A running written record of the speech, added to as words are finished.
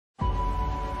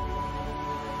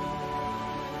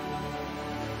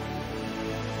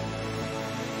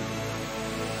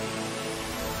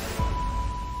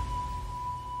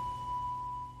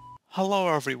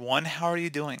Hello everyone, how are you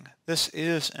doing? This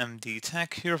is MD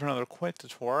Tech here for another quick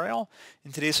tutorial.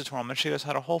 In today's tutorial, I'm going to show you guys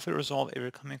how to hopefully resolve if you're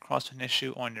coming across an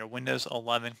issue on your Windows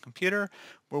 11 computer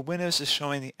where Windows is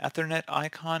showing the Ethernet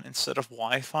icon instead of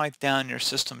Wi-Fi down your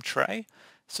system tray.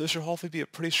 So this should hopefully be a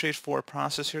pretty straightforward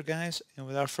process here, guys, and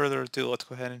without further ado, let's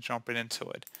go ahead and jump right into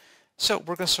it. So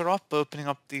we're going to start off by opening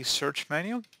up the search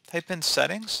menu, type in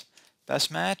settings, best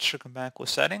match, should come back with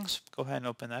settings, go ahead and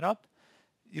open that up.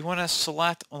 You want to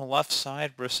select on the left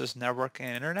side versus network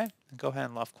and internet, and go ahead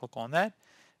and left click on that.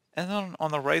 And then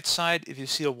on the right side, if you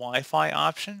see a Wi-Fi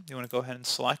option, you want to go ahead and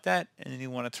select that, and then you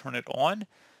want to turn it on.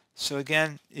 So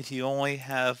again, if you only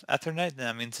have Ethernet, then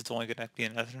that means it's only going to be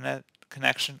an Ethernet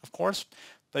connection, of course.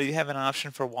 But if you have an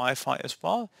option for Wi-Fi as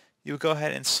well, you would go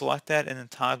ahead and select that and then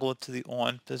toggle it to the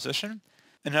on position.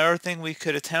 Another thing we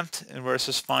could attempt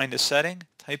versus find a setting,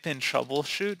 type in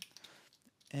troubleshoot,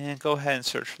 and go ahead and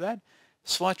search for that.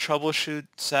 Select Troubleshoot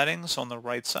Settings on the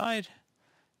right side,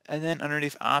 and then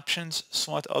underneath Options,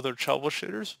 select Other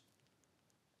Troubleshooters.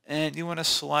 And you want to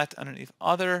select underneath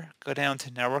Other, go down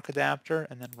to Network Adapter,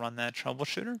 and then run that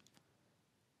troubleshooter.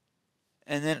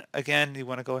 And then again, you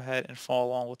want to go ahead and follow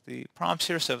along with the prompts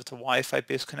here. So if it's a Wi-Fi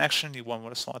based connection, you want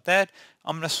to select that.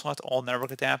 I'm going to select all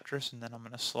network adapters, and then I'm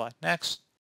going to select Next.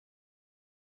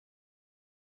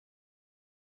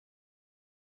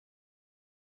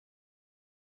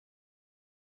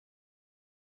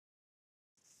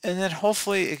 And then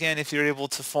hopefully, again, if you're able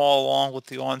to follow along with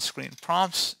the on-screen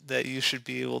prompts, that you should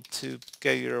be able to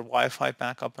get your Wi-Fi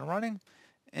back up and running.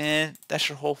 And that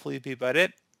should hopefully be about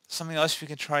it. Something else you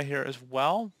can try here as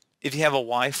well. If you have a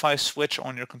Wi-Fi switch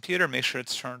on your computer, make sure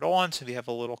it's turned on. So if you have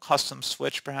a little custom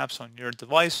switch perhaps on your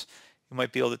device, you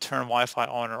might be able to turn Wi-Fi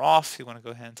on or off. You want to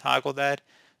go ahead and toggle that.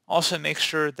 Also make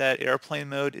sure that airplane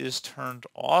mode is turned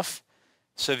off.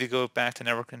 So if you go back to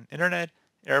network and internet,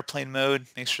 airplane mode,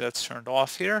 make sure that's turned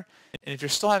off here. And if you're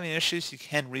still having issues, you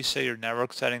can reset your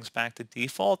network settings back to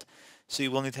default. So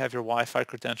you will need to have your Wi-Fi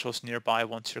credentials nearby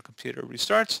once your computer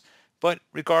restarts. But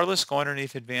regardless, go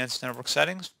underneath advanced network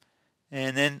settings.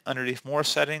 And then underneath more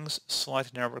settings,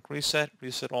 select network reset,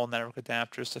 reset all network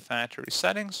adapters to factory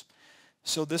settings.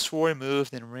 So this will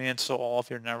remove and reinstall all of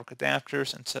your network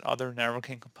adapters and set other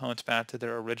networking components back to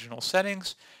their original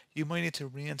settings. You might need to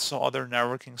reinstall other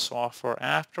networking software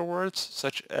afterwards,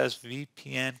 such as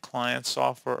VPN client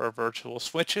software or virtual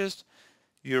switches.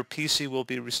 Your PC will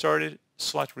be restarted.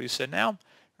 Select Reset Now.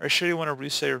 Or should you want to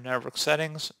reset your network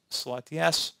settings, select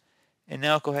Yes. And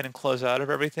now go ahead and close out of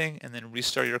everything and then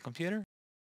restart your computer.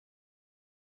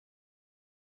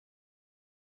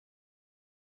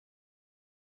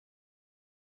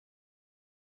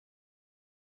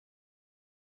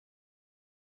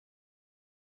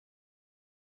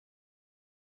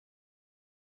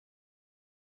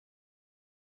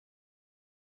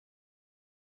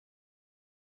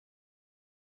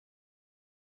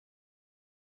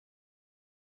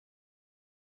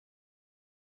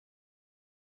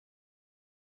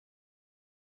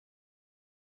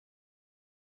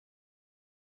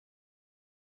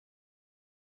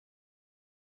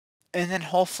 And then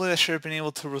hopefully I should have been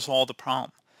able to resolve the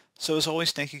problem. So as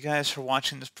always, thank you guys for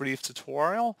watching this brief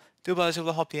tutorial. Do hope I was able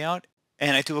to help you out,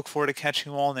 and I do look forward to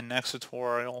catching you all in the next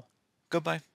tutorial. Goodbye.